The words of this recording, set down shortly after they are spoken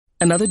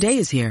Another day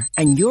is here,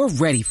 and you're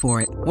ready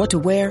for it. What to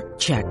wear?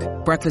 Check.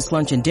 Breakfast,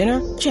 lunch, and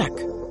dinner? Check.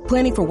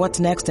 Planning for what's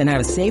next and how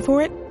to save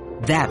for it?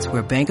 That's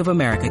where Bank of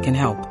America can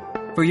help.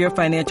 For your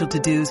financial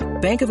to-dos,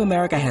 Bank of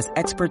America has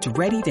experts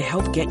ready to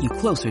help get you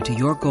closer to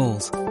your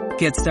goals.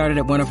 Get started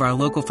at one of our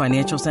local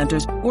financial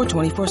centers or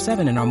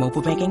 24/7 in our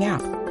mobile banking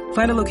app.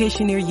 Find a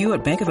location near you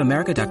at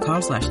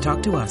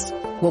bankofamerica.com/talktous.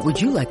 What would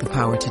you like the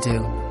power to do?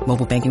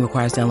 Mobile banking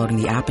requires downloading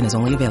the app and is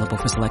only available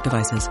for select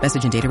devices.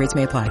 Message and data rates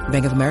may apply.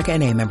 Bank of America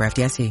NA, member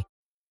FDIC.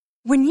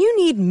 When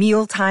you need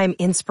mealtime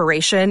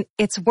inspiration,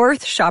 it's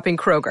worth shopping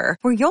Kroger,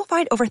 where you'll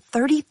find over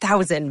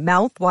 30,000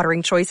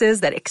 mouth-watering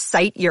choices that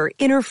excite your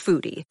inner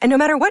foodie. And no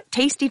matter what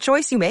tasty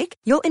choice you make,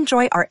 you'll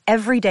enjoy our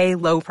everyday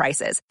low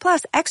prices,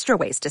 plus extra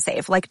ways to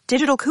save, like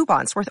digital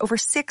coupons worth over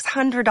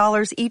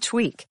 $600 each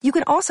week. You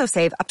can also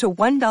save up to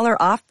 $1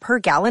 off per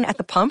gallon at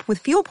the pump with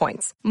fuel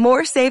points.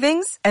 More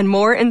savings and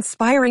more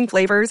inspiring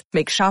flavors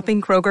make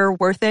shopping Kroger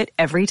worth it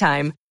every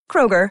time.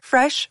 Kroger,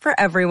 fresh for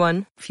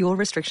everyone. Fuel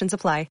restrictions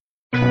apply.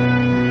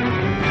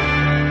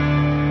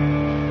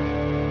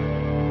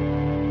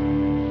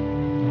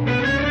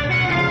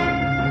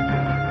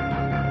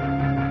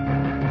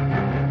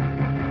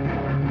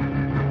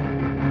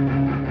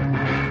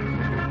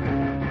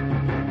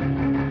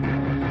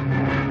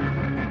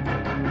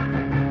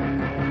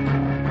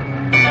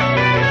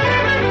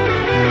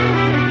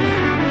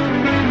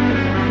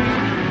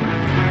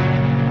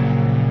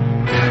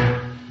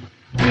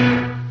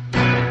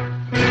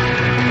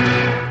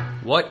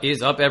 What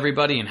is up,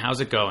 everybody, and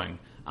how's it going?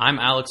 I'm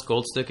Alex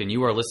Goldstick, and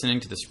you are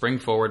listening to the Spring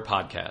Forward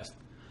podcast.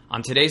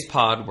 On today's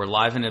pod, we're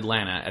live in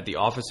Atlanta at the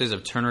offices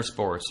of Turner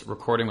Sports,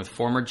 recording with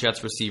former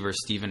Jets receiver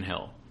Stephen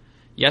Hill.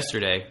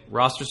 Yesterday,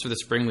 rosters for the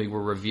Spring League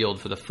were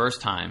revealed for the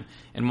first time,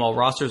 and while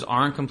rosters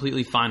aren't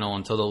completely final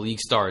until the league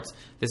starts,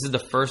 this is the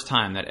first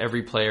time that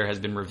every player has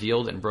been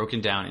revealed and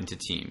broken down into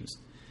teams.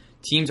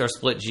 Teams are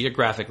split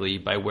geographically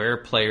by where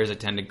players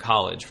attended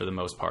college for the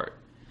most part.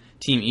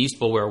 Team East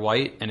will wear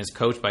white and is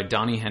coached by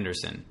Donnie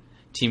Henderson.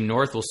 Team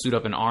North will suit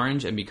up in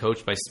orange and be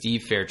coached by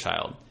Steve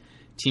Fairchild.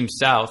 Team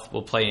South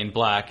will play in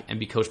black and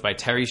be coached by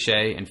Terry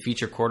Shea and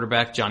feature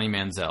quarterback Johnny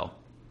Manziel.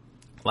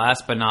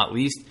 Last but not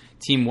least,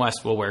 Team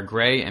West will wear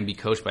gray and be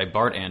coached by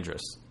Bart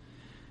Andrus.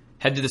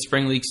 Head to the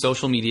Spring League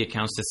social media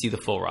accounts to see the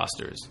full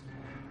rosters.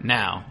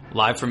 Now,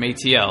 live from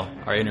ATL,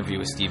 our interview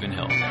with Stephen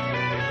Hill.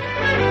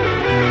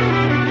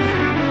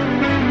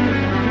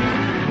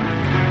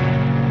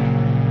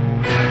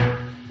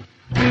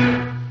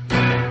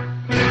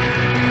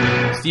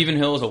 Stephen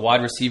Hill is a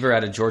wide receiver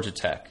out of Georgia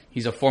Tech.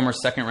 He's a former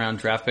second-round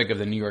draft pick of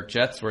the New York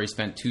Jets, where he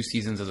spent 2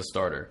 seasons as a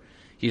starter.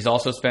 He's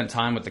also spent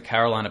time with the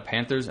Carolina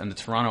Panthers and the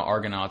Toronto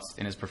Argonauts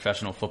in his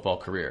professional football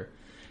career.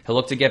 He'll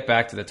look to get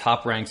back to the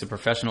top ranks of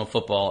professional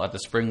football at the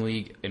Spring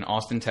League in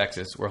Austin,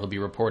 Texas, where he'll be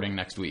reporting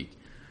next week.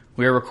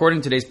 We are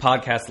recording today's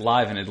podcast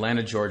live in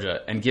Atlanta,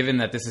 Georgia, and given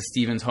that this is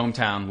Stephen's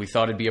hometown, we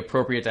thought it'd be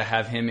appropriate to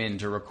have him in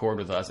to record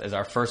with us as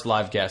our first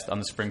live guest on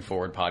the Spring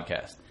Forward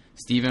podcast.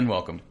 Stephen,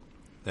 welcome.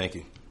 Thank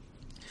you.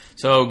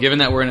 So, given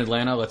that we're in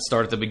Atlanta, let's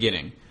start at the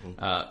beginning.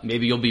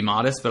 Maybe you'll be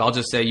modest, but I'll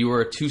just say you were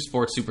a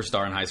 2-sport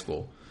superstar in high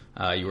school.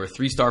 You were a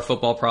 3-star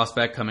football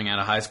prospect coming out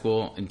of high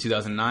school in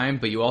 2009,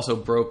 but you also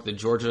broke the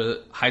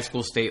Georgia high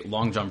school state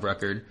long jump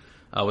record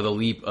with a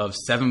leap of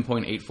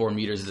 7.84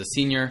 meters as a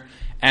senior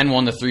and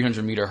won the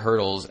 300-meter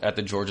hurdles at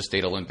the Georgia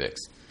State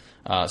Olympics.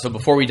 So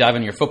before we dive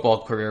into your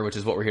football career, which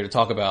is what we're here to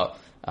talk about,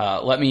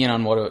 let me in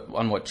on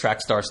what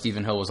track star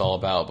Stephen Hill was all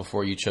about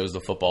before you chose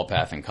the football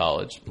path in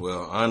college.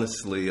 Well,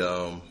 honestly,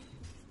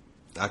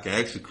 I can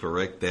actually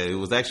correct that. It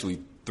was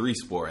actually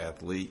 3-sport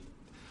athlete.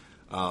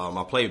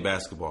 I played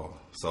basketball.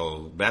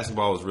 So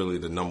basketball was really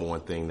the number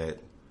one thing that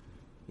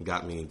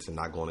got me into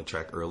not going to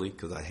track early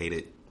because I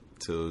hated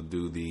to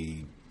do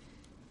the,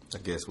 I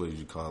guess, what did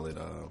you call it,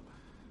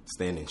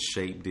 stand in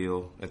shape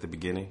deal at the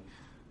beginning.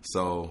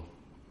 So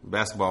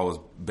basketball was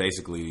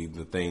basically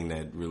the thing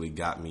that really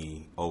got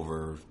me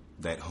over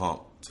that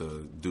hump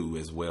to do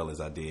as well as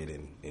I did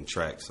in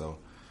track. So,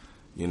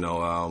 you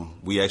know,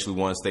 we actually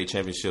won state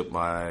championship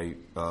my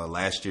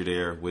last year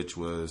there, which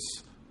was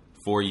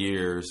 4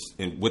 years.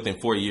 And within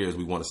 4 years,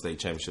 we won a state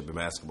championship in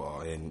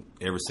basketball. And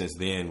ever since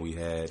then, we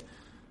had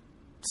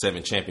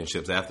 7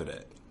 championships after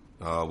that,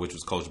 which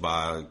was coached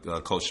by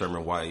Coach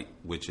Sherman White,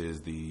 which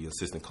is the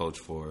assistant coach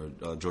for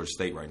Georgia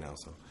State right now.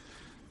 So.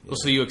 Well,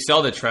 so you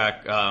excelled at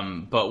track,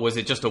 but was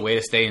it just a way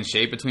to stay in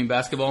shape between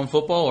basketball and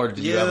football, or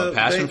did you have a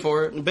passion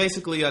for it?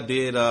 Basically, I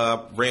did.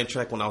 Ran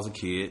track when I was a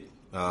kid.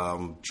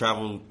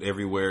 Traveled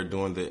everywhere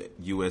doing the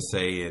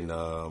USA and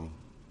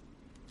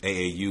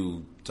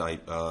AAU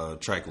type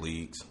track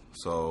leagues.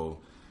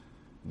 So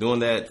doing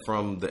that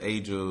from the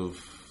age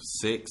of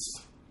 6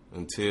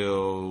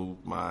 until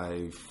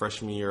my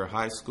freshman year of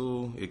high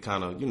school, it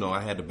kind of,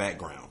 I had the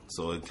background.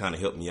 So it kind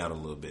of helped me out a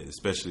little bit,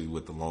 especially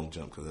with the long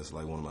jump, because that's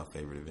like one of my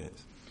favorite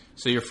events.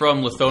 So you're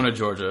from Lithonia,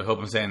 Georgia. I hope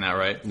I'm saying that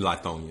right.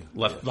 Lithonia.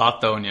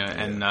 Lithonia. Yeah.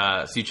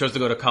 And so you chose to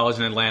go to college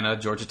in Atlanta,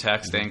 Georgia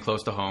Tech, staying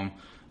close to home.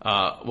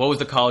 What was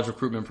the college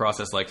recruitment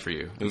process like for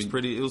you? It was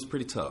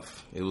pretty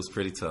tough.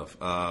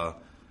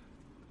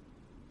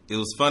 It it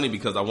was funny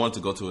because I wanted to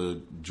go to a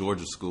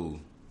Georgia school.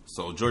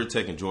 So Georgia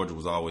Tech and Georgia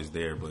was always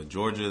there. But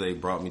Georgia, they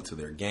brought me to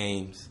their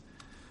games.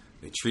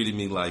 They treated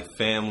me like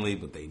family,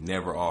 but they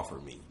never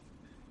offered me.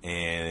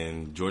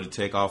 And Georgia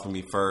Tech offered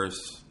me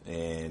first.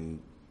 And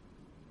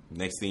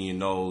next thing you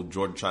know,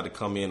 Georgia tried to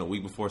come in a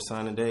week before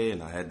signing day,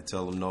 and I had to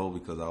tell them no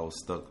because I was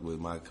stuck with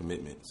my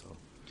commitment. So.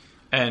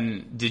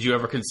 And did you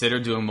ever consider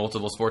doing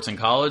multiple sports in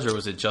college, or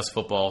was it just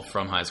football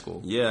from high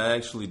school? Yeah, I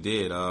actually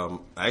did. I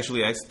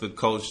actually asked the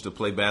coach to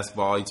play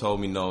basketball. He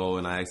told me no,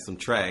 and I asked him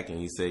track, and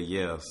he said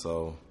yeah.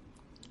 So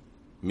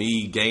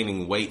me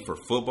gaining weight for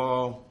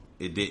football,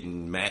 it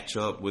didn't match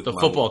up with the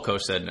football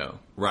coach said no.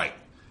 Right.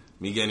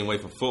 Me gaining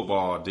weight for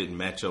football didn't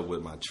match up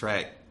with my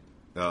track,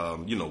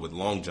 with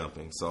long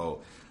jumping.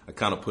 So I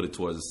kind of put it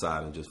towards the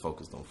side and just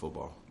focused on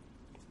football.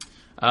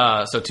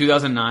 So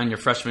 2009, your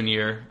freshman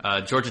year,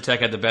 Georgia Tech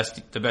had the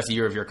best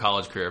year of your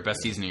college career,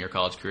 best season of your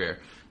college career.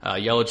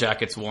 Yellow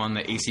Jackets won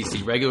the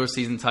ACC regular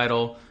season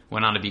title,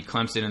 went on to beat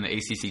Clemson in the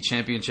ACC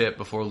championship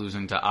before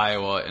losing to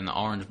Iowa in the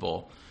Orange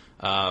Bowl.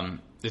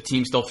 The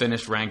team still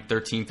finished ranked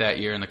 13th that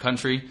year in the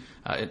country.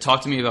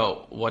 Talk to me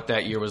about what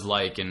that year was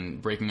like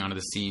and breaking onto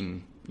the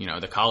scene,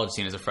 the college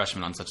scene as a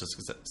freshman on such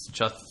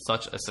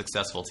a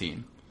successful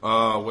team.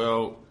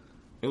 Well,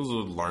 it was a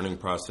learning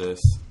process.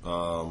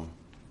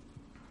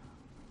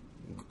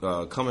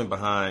 Coming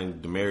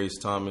behind Demaryius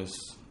Thomas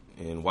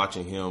and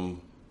watching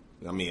him,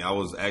 I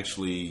was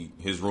actually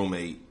his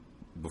roommate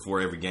before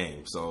every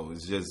game. So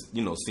it's just,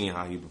 seeing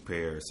how he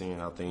prepared, seeing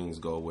how things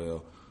go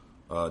well.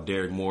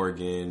 Derek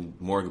Morgan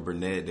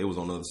Burnett, they was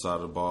on the other side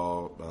of the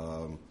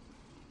ball.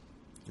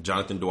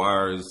 Jonathan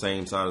Dwyer is the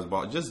same side of the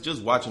ball.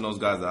 Just watching those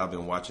guys that I've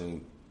been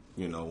watching,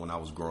 when I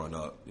was growing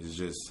up. It was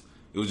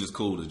just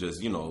cool to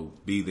just,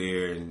 be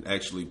there and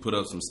actually put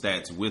up some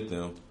stats with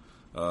them.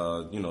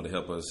 To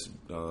help us,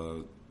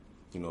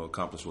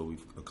 accomplish what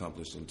we've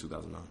accomplished in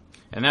 2009.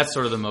 And that's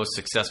sort of the most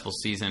successful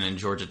season in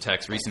Georgia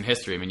Tech's recent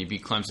history. You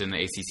beat Clemson in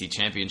the ACC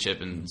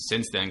championship, and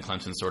since then,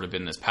 Clemson's sort of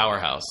been this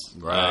powerhouse.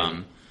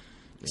 Right.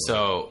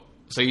 So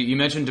you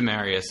mentioned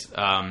Demaryius.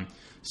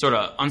 Sort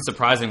of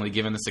unsurprisingly,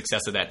 given the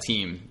success of that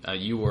team,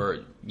 you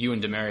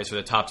and Demaryius were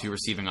the top two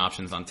receiving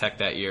options on Tech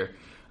that year.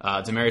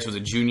 Demaryius was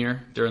a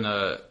junior during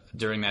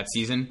that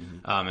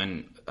season,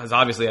 and has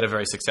obviously had a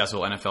very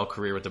successful NFL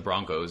career with the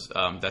Broncos.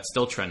 That's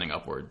still trending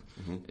upward.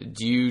 Mm-hmm.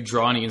 Do you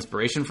draw any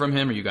inspiration from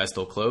him? Are you guys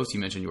still close? You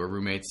mentioned you were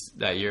roommates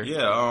that year.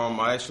 Yeah,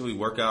 I actually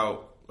work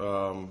out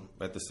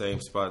at the same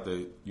spot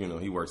that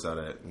he works out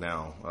at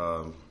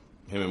now.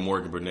 Him and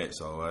Morgan Burnett.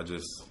 So I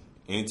just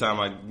anytime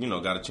I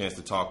got a chance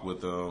to talk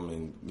with them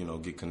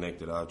and get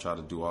connected, I try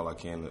to do all I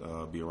can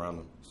to be around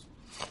them.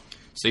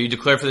 So you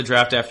declared for the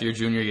draft after your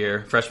junior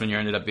year. Freshman year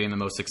ended up being the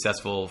most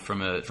successful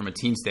from a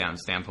team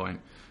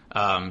standpoint.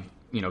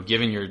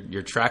 Given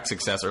your track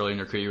success early in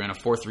your career, you ran a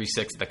 4.36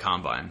 at the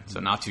Combine, so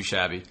not too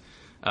shabby.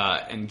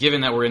 And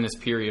given that we're in this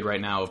period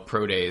right now of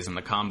pro days and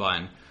the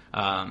Combine,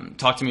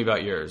 talk to me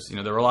about yours.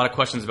 There were a lot of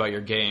questions about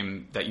your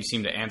game that you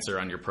seemed to answer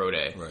on your pro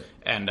day, right.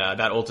 And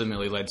that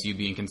ultimately led to you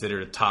being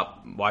considered a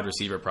top wide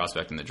receiver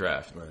prospect in the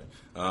draft.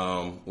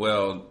 Right.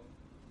 Well,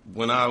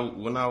 when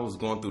I was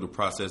going through the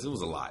process, it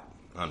was a lot.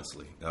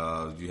 Honestly,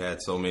 you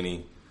had so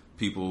many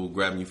people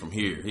grabbing you from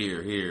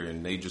here,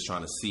 and they just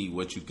trying to see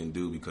what you can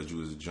do because you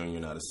was a junior,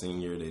 not a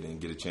senior. They didn't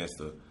get a chance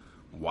to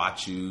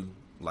watch you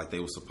like they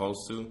were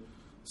supposed to.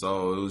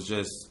 So it was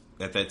just,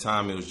 at that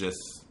time, it was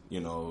just,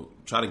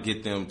 try to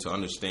get them to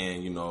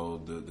understand,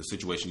 the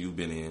situation you've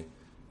been in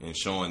and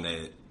showing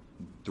that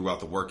throughout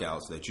the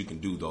workouts that you can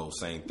do those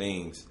same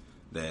things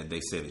that they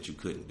said that you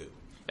couldn't do.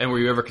 And were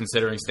you ever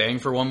considering staying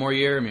for one more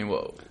year?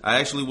 I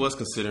actually was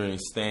considering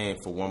staying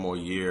for one more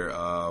year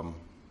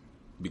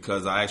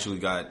because I actually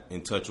got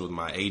in touch with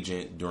my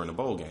agent during the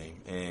bowl game.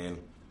 And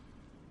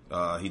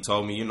he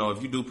told me,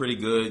 if you do pretty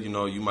good,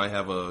 you might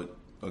have a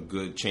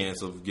good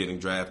chance of getting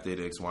drafted,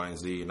 X, Y, and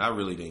Z. And I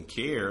really didn't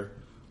care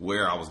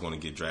where I was going to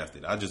get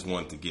drafted. I just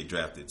wanted to get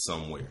drafted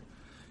somewhere.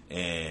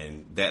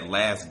 And that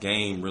last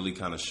game really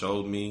kind of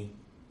showed me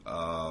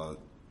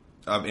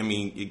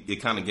it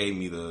kind of gave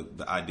me the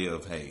idea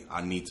of, hey,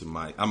 I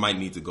might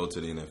need to go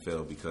to the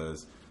NFL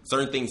because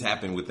certain things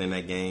happened within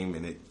that game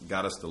and it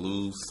got us to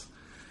lose.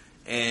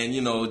 And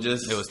it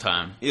was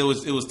time. It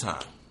was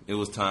time. It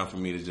was time for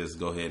me to just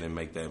go ahead and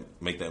make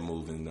that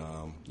move and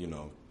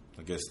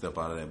I guess step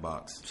out of that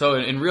box. So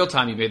in real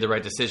time, you made the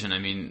right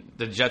decision.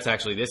 The Jets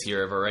actually this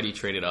year have already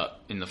traded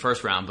up in the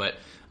first round, but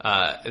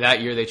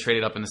that year they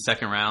traded up in the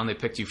second round. They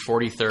picked you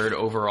 43rd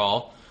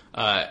overall.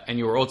 And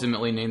you were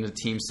ultimately named the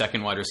team's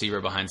second wide receiver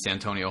behind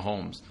Santonio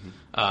Holmes.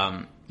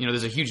 Mm-hmm.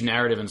 There's a huge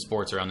narrative in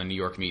sports around the New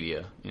York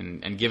media.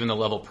 And given the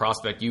level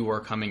prospect you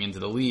were coming into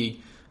the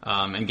league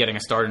and getting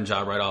a starting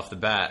job right off the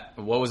bat,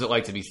 what was it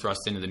like to be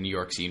thrust into the New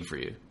York scene for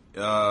you?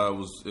 It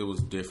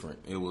was different.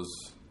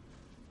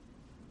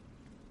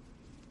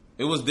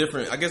 It was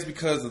different, I guess,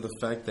 because of the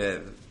fact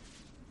that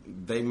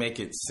they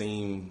make it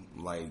seem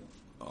like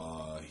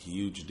a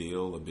huge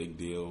deal, a big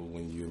deal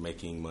when you're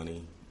making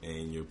money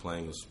and you're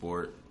playing a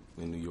sport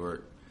in New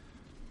York.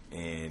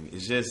 And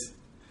it's just,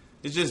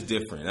 It's just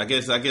different. I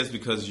guess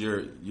because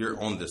you're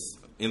on this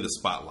in the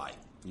spotlight.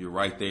 You're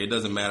right there. It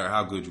doesn't matter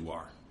how good you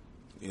are.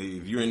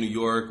 If you're in New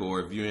York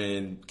or if you're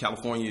in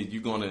California,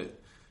 you're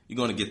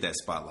gonna get that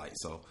spotlight.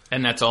 So,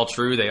 and that's all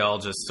true. They all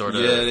just sort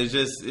of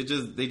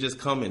they just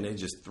come and they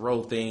just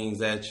throw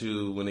things at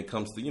you when it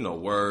comes to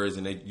words,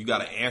 and you got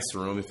to answer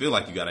them. It feels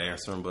like you got to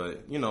answer them,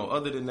 but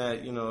other than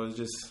that,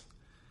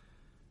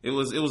 it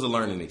was a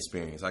learning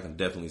experience. I can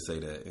definitely say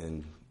that,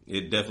 and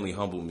it definitely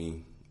humbled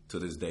me to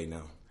this day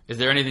now. Is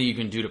there anything you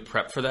can do to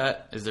prep for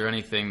that? Is there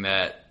anything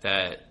that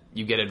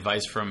you get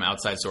advice from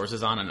outside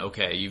sources on? And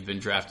okay, you've been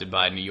drafted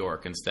by New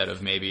York instead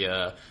of maybe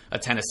a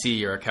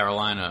Tennessee or a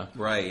Carolina.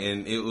 Right,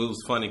 and it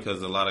was funny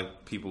because a lot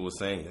of people were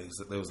saying,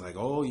 they was like,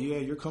 oh yeah,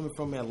 you're coming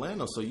from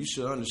Atlanta, so you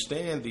should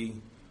understand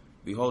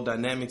the whole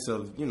dynamics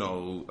of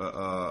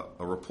a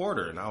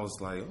reporter. And I was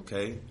like,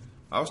 okay.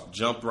 I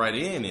jumped right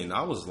in, and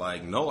I was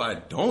like, no, I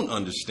don't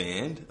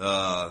understand.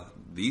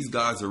 These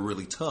guys are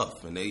really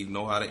tough, and they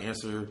know how to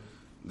answer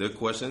their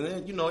question.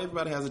 And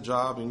everybody has a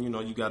job, and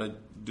you got to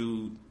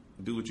do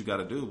what you got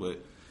to do.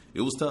 But it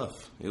was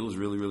tough. It was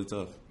really, really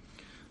tough.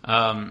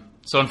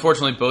 So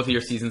unfortunately, both of your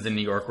seasons in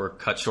New York were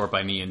cut short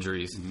by knee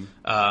injuries.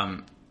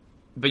 Mm-hmm.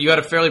 But you had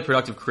a fairly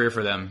productive career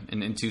for them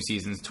in 2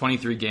 seasons,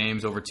 23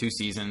 games over 2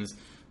 seasons,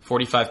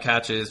 45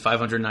 catches,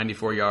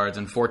 594 yards,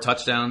 and 4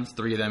 touchdowns,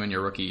 3 of them in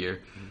your rookie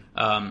year.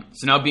 So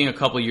now being a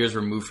couple years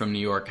removed from New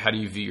York, how do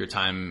you view your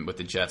time with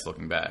the Jets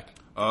looking back?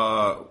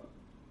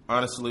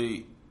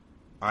 Honestly,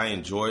 I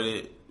enjoyed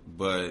it,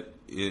 but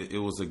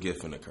it was a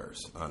gift and a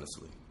curse,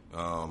 honestly.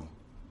 I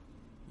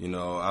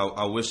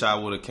wish I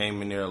would have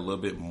came in there a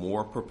little bit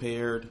more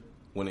prepared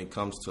when it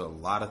comes to a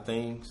lot of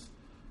things,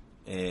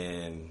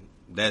 and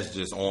that's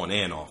just on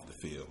and off the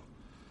field.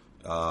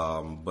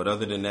 But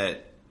other than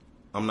that,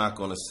 I'm not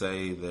going to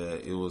say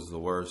that it was the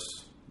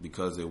worst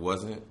because it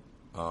wasn't.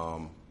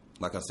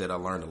 Like I said, I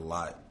learned a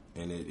lot,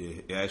 and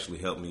it actually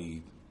helped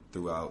me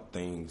throughout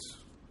things,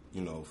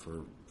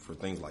 for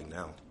things like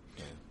now.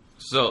 Yeah.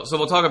 So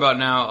we'll talk about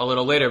now a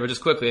little later, but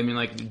just quickly, I mean,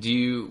 like,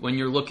 when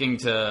you're looking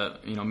to,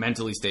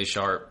 mentally stay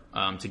sharp,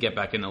 to get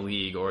back in the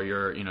league, or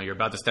you're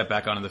about to step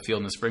back onto the field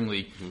in the spring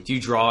league, mm-hmm. do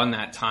you draw on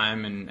that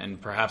time and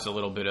perhaps a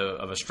little bit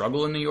of a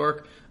struggle in New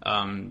York,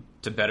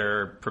 to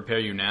better prepare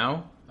you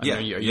now? Are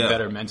you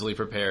better mentally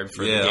prepared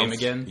for the game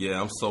again?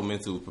 Yeah, I'm so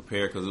mentally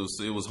prepared because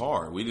it was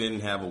hard. We didn't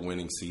have a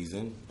winning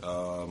season.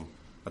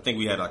 I think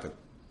we had like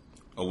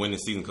a winning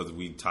season because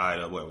we tied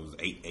up. It was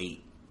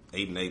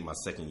 8-8 my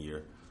second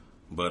year.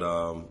 But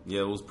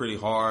it was pretty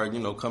hard.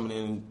 Coming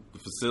in the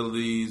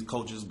facilities,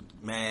 coaches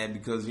mad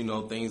because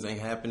things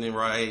ain't happening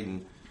right,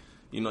 and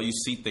you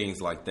see things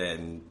like that,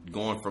 and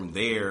going from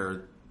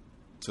there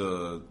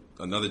to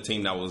another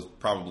team that was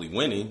probably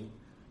winning.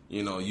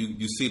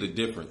 You see the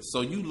difference.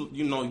 So you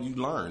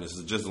learn. This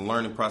is just a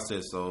learning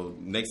process. So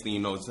next thing you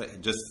know, just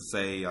to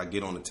say I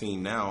get on the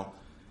team now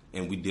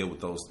and we deal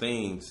with those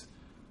things,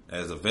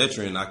 as a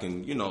veteran, I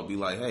can, be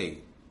like, hey,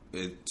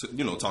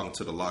 talking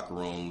to the locker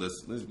room,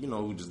 let's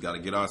we just got to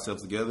get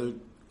ourselves together.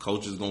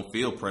 Coach is going to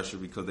feel pressure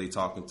because they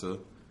talking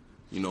to,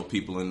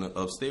 people in the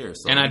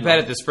upstairs. So, and I bet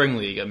at the spring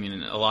league, I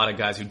mean, a lot of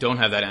guys who don't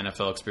have that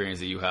NFL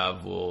experience that you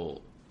have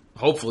will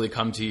hopefully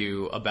come to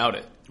you about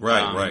it.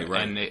 Right.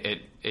 And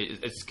it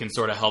can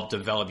sort of help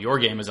develop your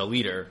game as a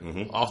leader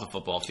mm-hmm. off the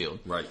football field.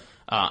 Right.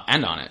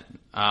 And on it.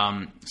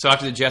 So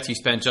after the Jets, you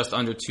spent just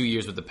under 2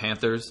 years with the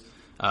Panthers.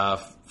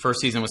 First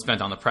season was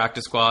spent on the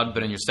practice squad,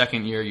 but in your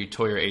second year, you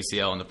tore your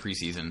ACL in the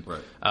preseason.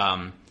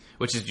 Right.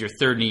 Which is your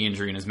third knee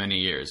injury in as many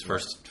years.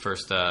 First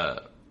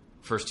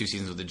 2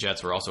 seasons with the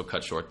Jets were also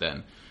cut short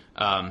then.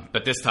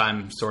 But this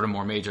time, sort of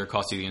more major,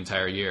 cost you the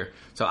entire year.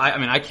 So,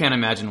 I can't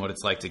imagine what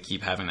it's like to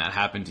keep having that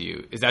happen to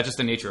you. Is that just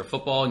the nature of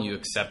football and you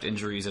accept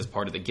injuries as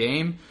part of the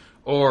game?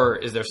 Or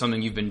is there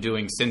something you've been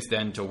doing since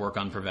then to work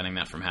on preventing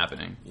that from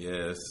happening?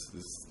 Yes,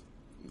 it's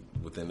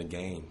within the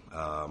game.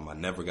 I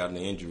never got an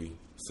injury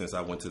since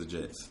I went to the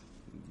Jets.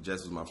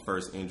 Jets was my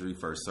first injury,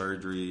 first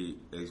surgery,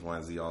 X, Y,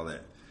 and Z, all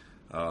that.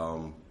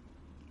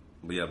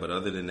 But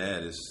other than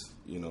that, it's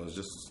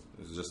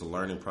just a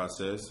learning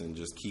process, and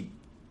just keep.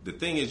 The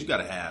thing is, you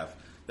gotta have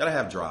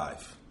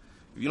drive.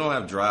 If you don't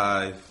have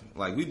drive,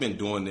 like we've been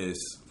doing this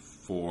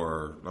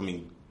for,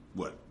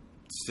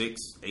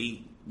 6,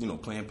 8,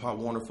 playing Pop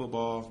Warner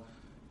football,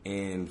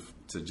 and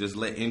to just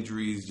let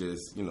injuries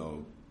just,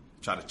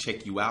 try to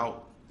check you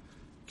out,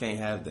 can't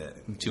have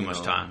that. Too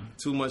much time.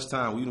 Too much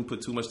time. We didn't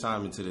put too much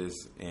time into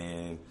this,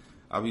 and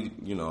I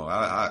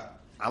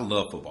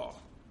love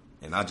football,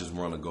 and I just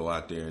want to go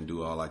out there and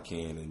do all I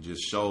can, and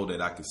just show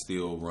that I can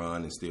still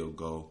run and still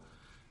go.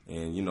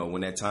 And,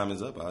 when that time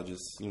is up, I'll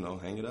just,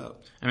 hang it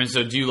up.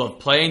 So do you love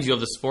playing? Do you love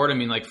the sport?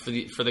 Like, for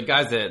the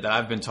guys that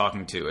I've been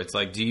talking to, it's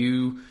like, do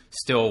you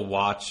still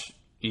watch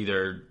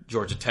either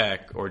Georgia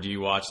Tech or do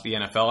you watch the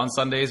NFL on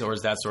Sundays? Or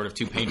is that sort of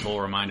too painful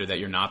a reminder that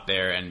you're not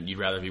there and you'd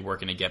rather be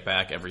working to get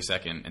back every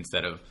second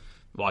instead of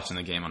watching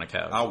the game on a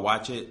couch? I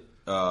watch it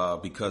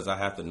because I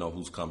have to know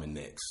who's coming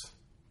next.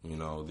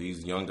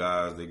 These young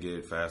guys, they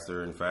get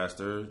faster and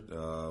faster.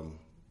 The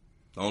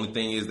only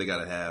thing is they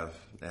got to have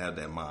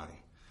that mind.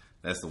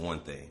 That's the one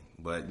thing.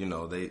 But,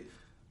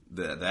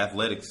 the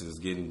athletics is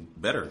getting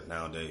better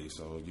nowadays.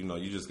 So,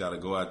 you just got to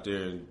go out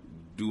there and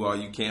do all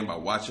you can by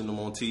watching them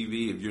on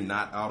TV. If you're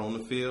not out on the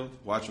field,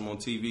 watch them on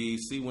TV,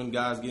 see when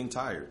guys getting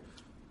tired.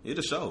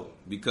 It'll show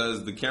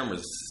because the camera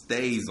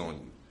stays on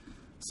you.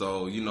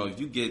 So, if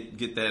you get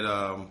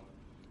that,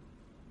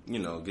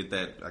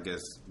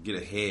 get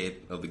ahead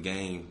of the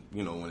game,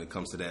 when it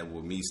comes to that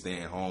with me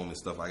staying home and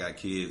stuff. I got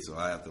kids, so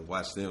I have to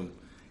watch them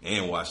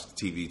and watch the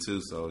TV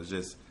too. So it's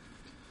just...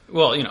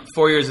 Well,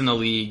 4 years in the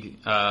league,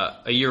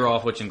 a year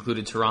off, which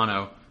included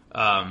Toronto,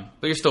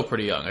 but you're still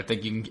pretty young. I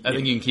think you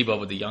can keep up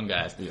with the young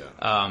guys.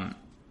 Yeah.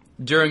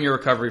 During your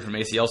recovery from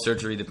ACL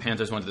surgery, the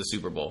Panthers went to the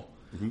Super Bowl.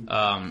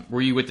 Mm-hmm.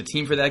 Were you with the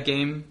team for that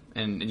game?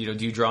 And do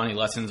you draw any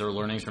lessons or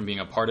learnings from being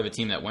a part of a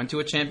team that went to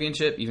a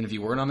championship, even if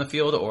you weren't on the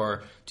field,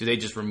 or do they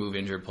just remove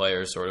injured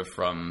players sort of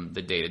from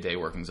the day-to-day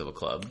workings of a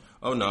club?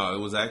 Oh no, it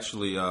was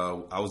actually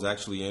I was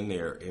actually in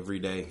there every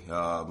day.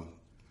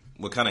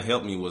 What kind of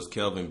helped me was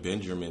Kelvin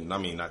Benjamin. I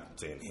mean, not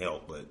saying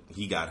help, but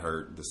he got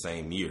hurt the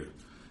same year.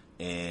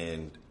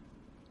 And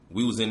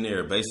we was in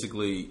there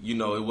basically,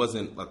 it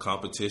wasn't a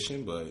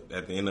competition, but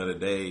at the end of the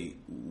day,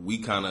 we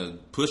kind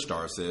of pushed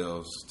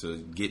ourselves to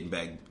getting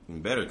back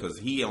better because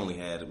he only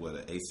had, an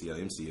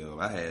ACL,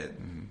 MCL. I had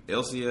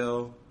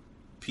LCL,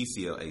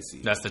 PCL,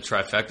 ACL. That's the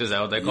trifecta, is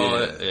that what they call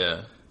it?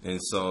 Yeah. And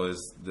so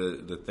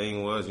the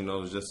thing was, it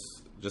was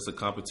just a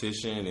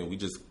competition, and we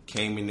just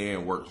came in there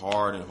and worked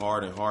hard and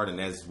hard and hard. And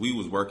as we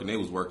was working, they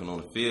was working on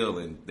the field,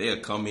 and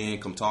they'd come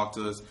talk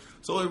to us.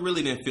 So it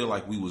really didn't feel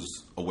like we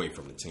was away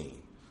from the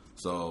team.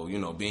 So,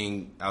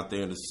 being out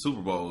there in the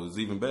Super Bowl is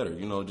even better,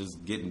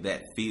 just getting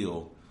that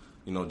feel,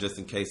 just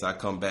in case I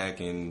come back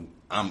and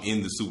I'm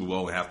in the Super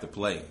Bowl and have to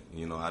play.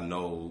 I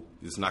know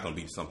it's not going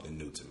to be something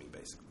new to me,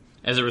 basically.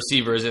 As a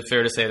receiver, is it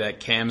fair to say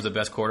that Cam's the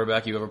best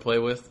quarterback you ever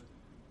played with?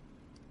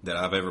 That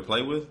I've ever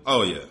played with?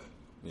 Oh, yeah.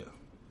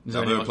 I've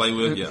ever played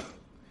with, yeah.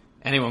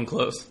 Anyone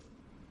close?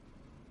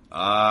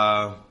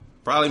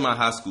 Probably my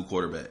high school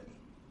quarterback.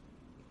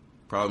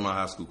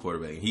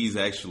 He's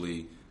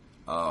actually,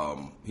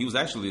 he was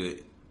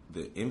actually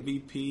the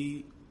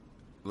MVP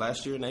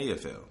last year in the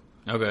AFL.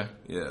 Okay.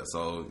 Yeah,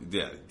 so,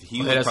 yeah.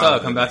 Hit us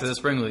up. Come back to the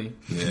Spring League.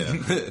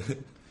 Yeah.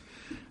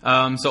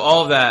 So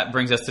all of that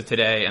brings us to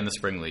today and the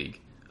Spring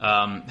League.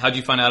 How'd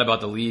you find out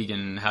about the league,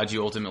 and how'd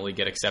you ultimately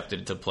get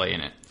accepted to play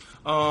in it?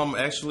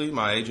 Actually,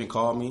 my agent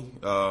called me.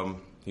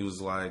 He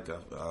was like,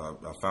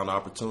 I found an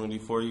opportunity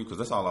for you, because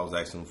that's all I was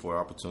asking for,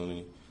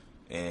 opportunity.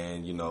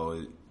 And,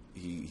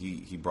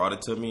 he brought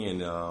it to me,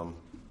 and,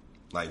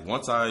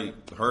 once I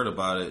heard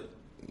about it,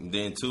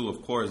 then, too,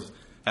 of course,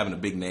 having a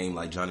big name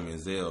like Johnny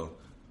Manziel,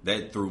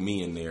 that threw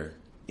me in there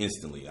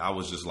instantly. I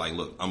was just like,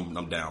 look,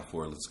 I'm down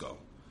for it, let's go.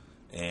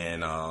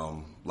 And,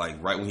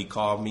 right when he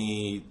called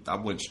me, I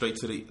went straight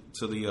to the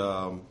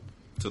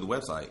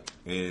website,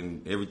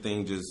 and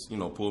everything just,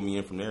 pulled me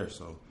in from there,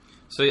 So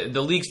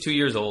the league's 2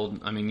 years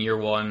old. I mean, year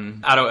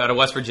one out of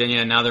West Virginia,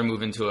 and now they're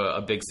moving to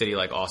a big city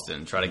like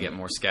Austin, try to get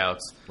more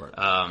scouts.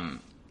 Right.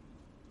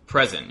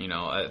 Present,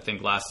 I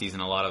think last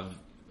season a lot of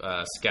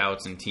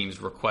scouts and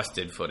teams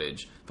requested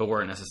footage, but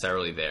weren't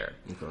necessarily there.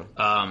 Okay.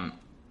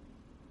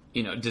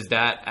 Does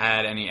that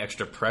add any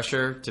extra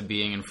pressure to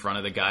being in front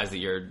of the guys that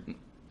you're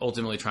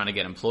ultimately trying to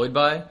get employed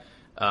by?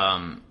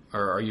 Or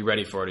are you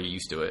ready for it? Are you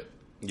used to it?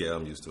 Yeah,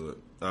 I'm used to it.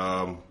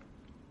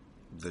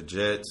 The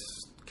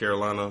Jets,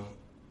 Carolina,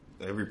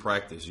 every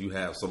practice you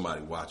have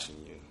somebody watching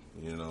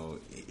you,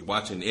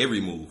 watching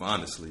every move,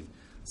 honestly.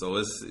 So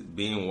it's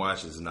being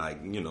watched is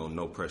not,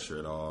 no pressure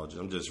at all.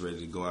 I'm just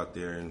ready to go out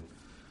there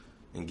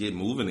and get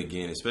moving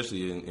again,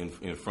 especially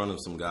in front of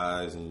some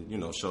guys and,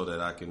 show that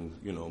I can,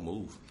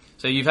 move.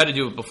 So you've had to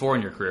do it before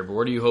in your career, but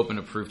what are you hoping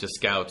to prove to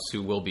scouts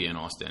who will be in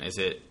Austin? Is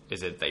it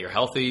that you're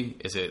healthy?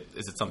 Is it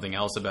something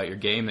else about your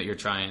game that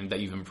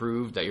you've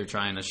improved, that you're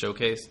trying to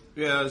showcase?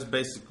 Yeah, it's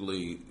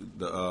basically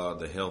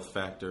the health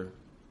factor.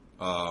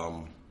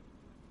 I'm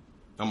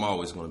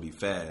always going to be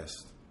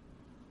fast,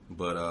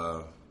 but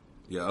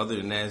other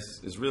than that,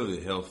 it's really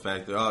the health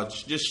factor.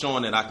 Just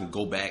showing that I can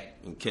go back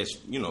and catch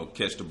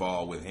the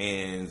ball with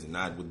hands and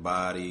not with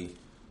body.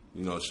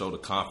 Show the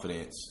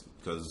confidence,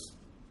 because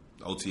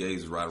OTAs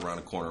is right around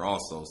the corner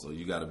also, so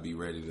you got to be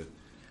ready to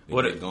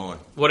get going.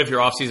 What if your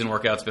off-season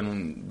workout's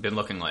been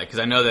looking like? Because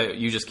I know that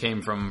you just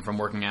came from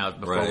working out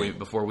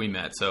before we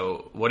met.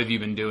 So what have you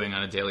been doing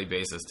on a daily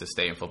basis to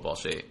stay in football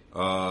shape?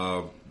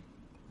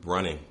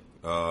 Running.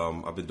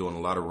 I've been doing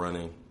a lot of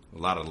running, a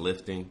lot of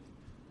lifting.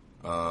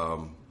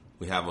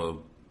 We have a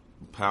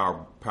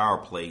power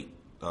plate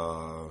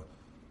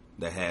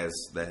that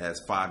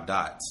has 5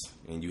 dots,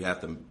 and you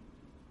have to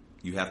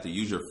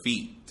use your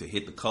feet to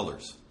hit the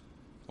colors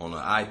on an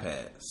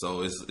iPad.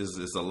 So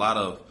it's a lot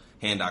of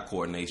hand-eye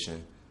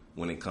coordination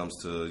when it comes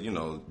to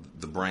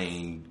the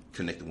brain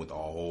connecting with the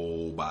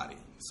whole body.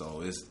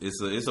 So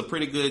it's a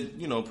pretty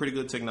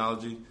good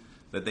technology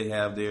that they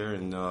have there,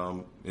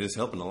 and it's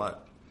helping a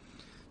lot.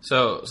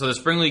 So the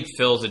Spring League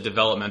fills a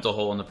developmental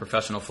hole in the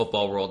professional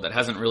football world that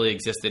hasn't really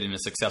existed in a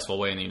successful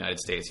way in the United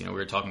States. We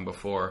were talking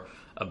before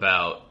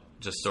about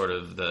just sort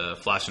of the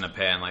flash in a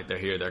pan, like they're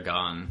here, they're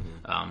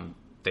gone.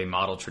 They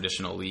model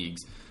traditional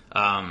leagues.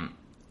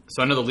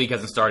 So I know the league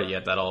hasn't started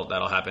yet.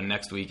 That'll happen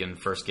next week in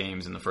first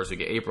games in the first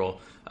week of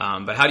April.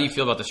 But how do you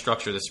feel about the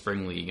structure of the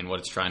spring league and what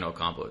it's trying to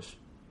accomplish?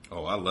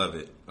 Oh, I love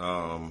it.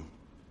 I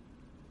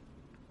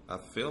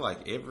feel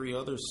like every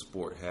other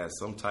sport has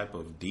some type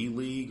of D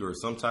league or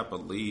some type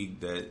of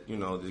league that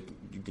that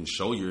you can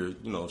show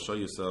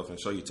yourself and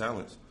show your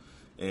talents.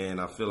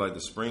 And I feel like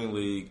the spring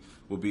league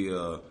will be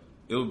a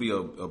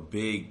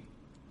big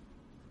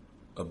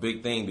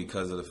thing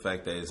because of the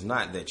fact that it's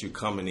not that you're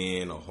coming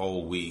in a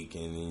whole week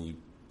and then you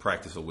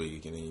practice a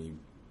week and then you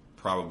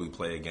probably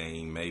play a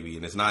game maybe,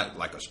 and it's not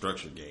like a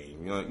structured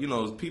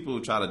game. People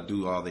try to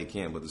do all they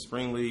can, but the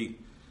spring league,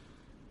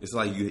 it's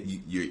like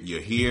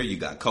you're here, you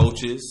got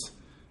coaches,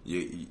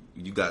 you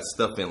got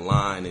stuff in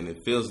line, and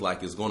it feels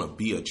like it's going to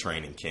be a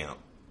training camp,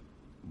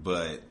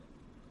 but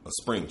a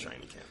spring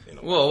training camp.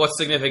 Well, what's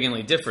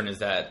significantly different is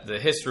that the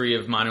history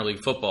of minor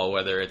league football,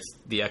 whether it's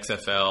the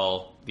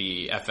XFL,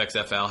 the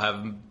FXFL,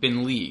 have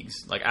been leagues,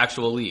 like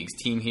actual leagues,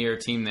 team here,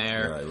 team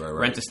there, right.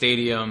 Rent a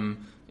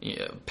stadium,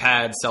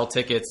 pads, sell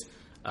tickets.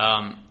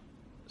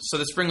 So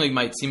the spring league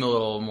might seem a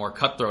little more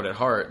cutthroat at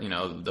heart.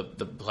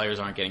 The players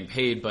aren't getting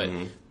paid, but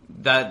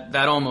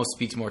that almost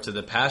speaks more to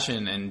the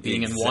passion and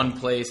being in one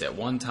place at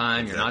one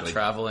time. You're not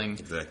traveling.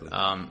 Exactly.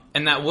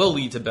 And that will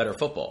lead to better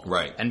football.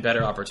 Right. And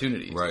better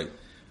opportunities. Right.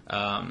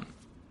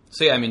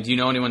 So, yeah, do you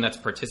know anyone that's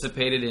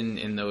participated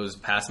in those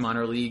past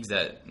minor leagues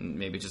that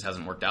maybe just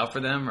hasn't worked out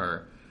for them?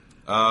 Or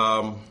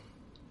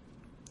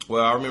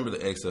well, I remember the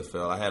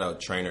XFL. I had a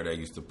trainer that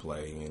used to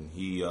play, and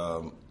he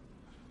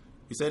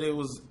said it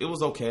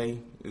was okay.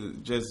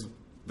 Just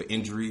the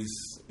injuries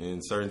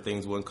and certain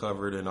things weren't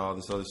covered and all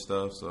this other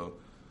stuff. So,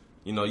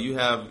 you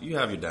have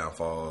your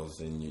downfalls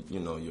and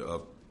your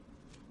up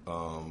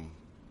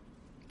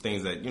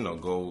things that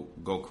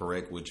go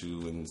correct with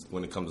you, and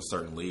when it comes to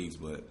certain leagues.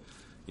 But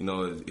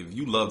if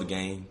you love the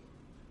game,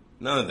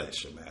 none of that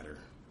should matter.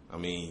 I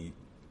mean,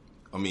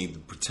 the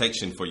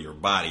protection for your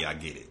body, I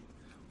get it.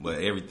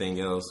 But everything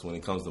else, when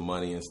it comes to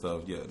money and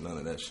stuff, none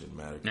of that should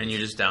matter. And you're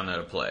just down there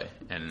to play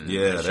and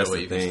that's show what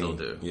the you thing. can still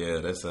do.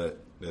 Yeah, that's it.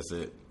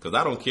 Because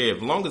I don't care.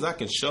 As long as I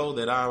can show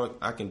that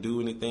I can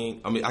do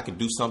anything. I can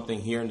do something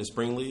here in the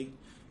spring league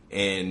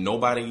and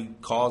nobody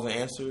calls and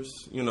answers,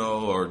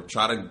 or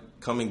try to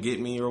come and get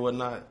me or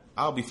whatnot,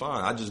 I'll be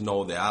fine. I just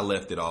know that I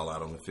left it all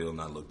out on the field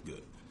and I looked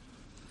good.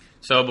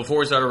 So before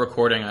we started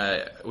recording,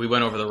 we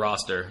went over the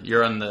roster.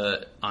 You're on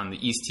the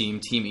East team,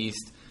 Team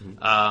East.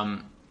 I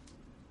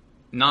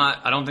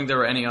don't think there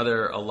were any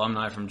other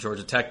alumni from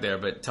Georgia Tech there,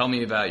 but tell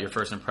me about your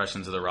first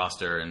impressions of the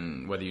roster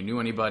and whether you knew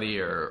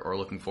anybody or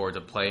looking forward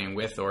to playing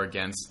with or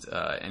against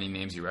any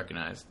names you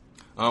recognized.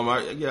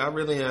 I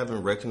really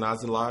haven't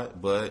recognized a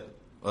lot, but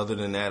other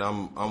than that,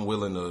 I'm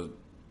willing to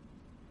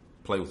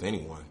play with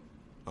anyone.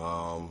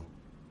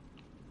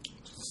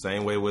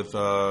 Same way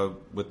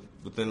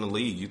within the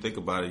league. You think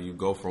about it, you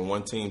go from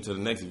one team to the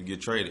next if you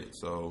get traded.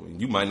 So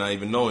you might not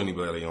even know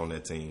anybody on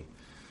that team.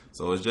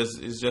 So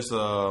it's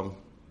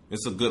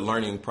a good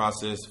learning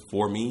process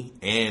for me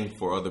and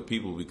for other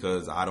people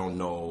because I don't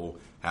know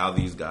how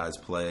these guys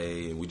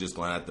play, and we're just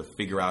going to have to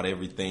figure out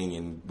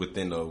everything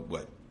within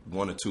 1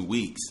 or 2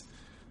 weeks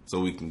so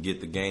we can get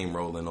the game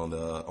rolling on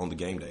the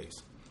game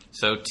days.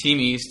 So Team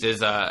East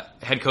is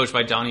head coached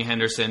by Donnie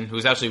Henderson,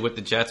 who's actually with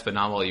the Jets, but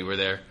not while you were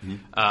there.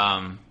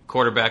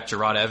 Quarterback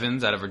Gerard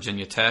Evans out of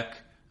Virginia Tech.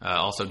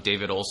 Also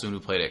David Olson, who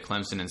played at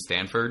Clemson and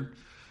Stanford.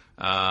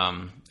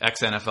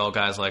 Ex-NFL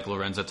guys like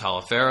Lorenzo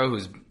Taliaferro,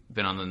 who's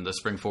been on the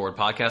Spring Forward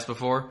podcast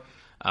before.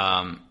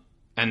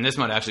 And this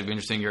might actually be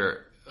interesting.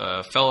 Your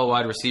fellow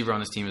wide receiver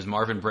on this team is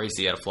Marvin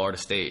Bracey out of Florida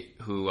State,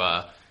 who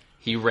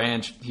he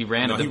ran at the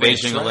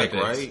Beijing track,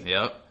 Olympics. Right?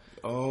 Yep.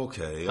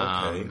 Okay.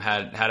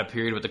 Had a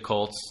period with the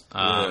Colts.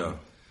 Yeah.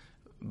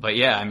 But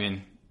yeah,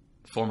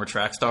 former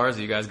track stars.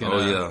 Are you guys gonna?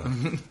 Oh yeah.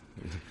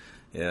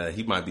 Yeah,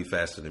 he might be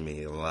faster than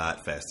me, a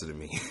lot faster than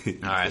me.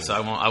 All right, so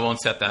I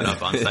won't set that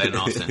up on site in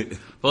Austin.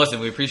 But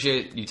listen, we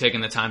appreciate you taking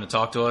the time to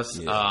talk to us.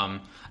 Yeah.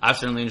 I'm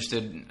certainly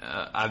interested.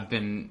 I've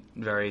been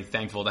very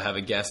thankful to have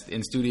a guest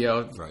in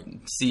studio,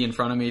 see in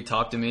front of me,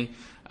 talk to me.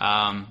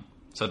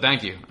 So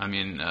thank you.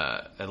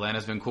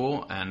 Atlanta's been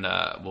cool, and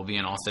we'll be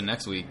in Austin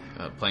next week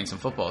playing some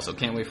football. So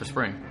can't wait for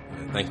spring.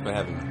 Thanks for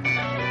having me.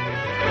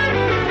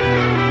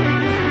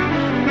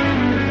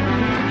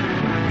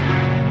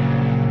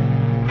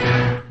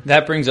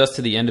 That brings us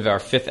to the end of our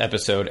 5th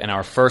episode and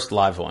our first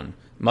live one.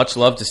 Much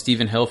love to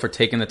Stephen Hill for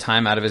taking the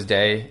time out of his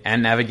day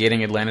and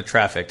navigating Atlanta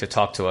traffic to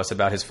talk to us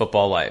about his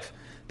football life.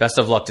 Best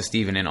of luck to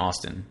Stephen in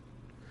Austin.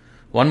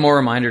 One more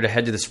reminder to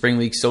head to the Spring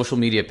League social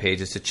media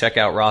pages to check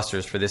out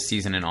rosters for this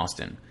season in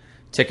Austin.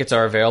 Tickets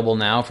are available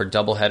now for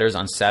doubleheaders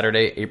on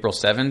Saturday, April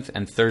 7th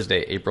and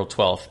Thursday, April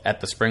 12th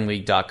at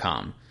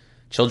thespringleague.com.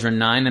 Children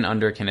 9 and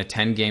under can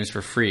attend games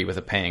for free with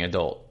a paying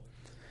adult.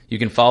 You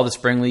can follow the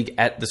Spring League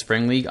at the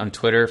Spring League on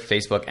Twitter,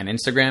 Facebook, and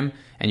Instagram,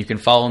 and you can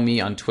follow me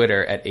on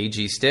Twitter at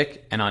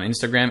AGStick and on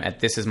Instagram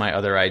at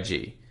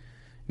ThisIsMyOtherIG.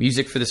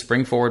 Music for the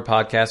Spring Forward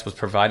podcast was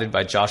provided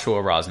by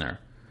Joshua Rosner.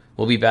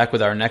 We'll be back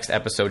with our next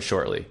episode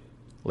shortly.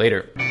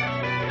 Later.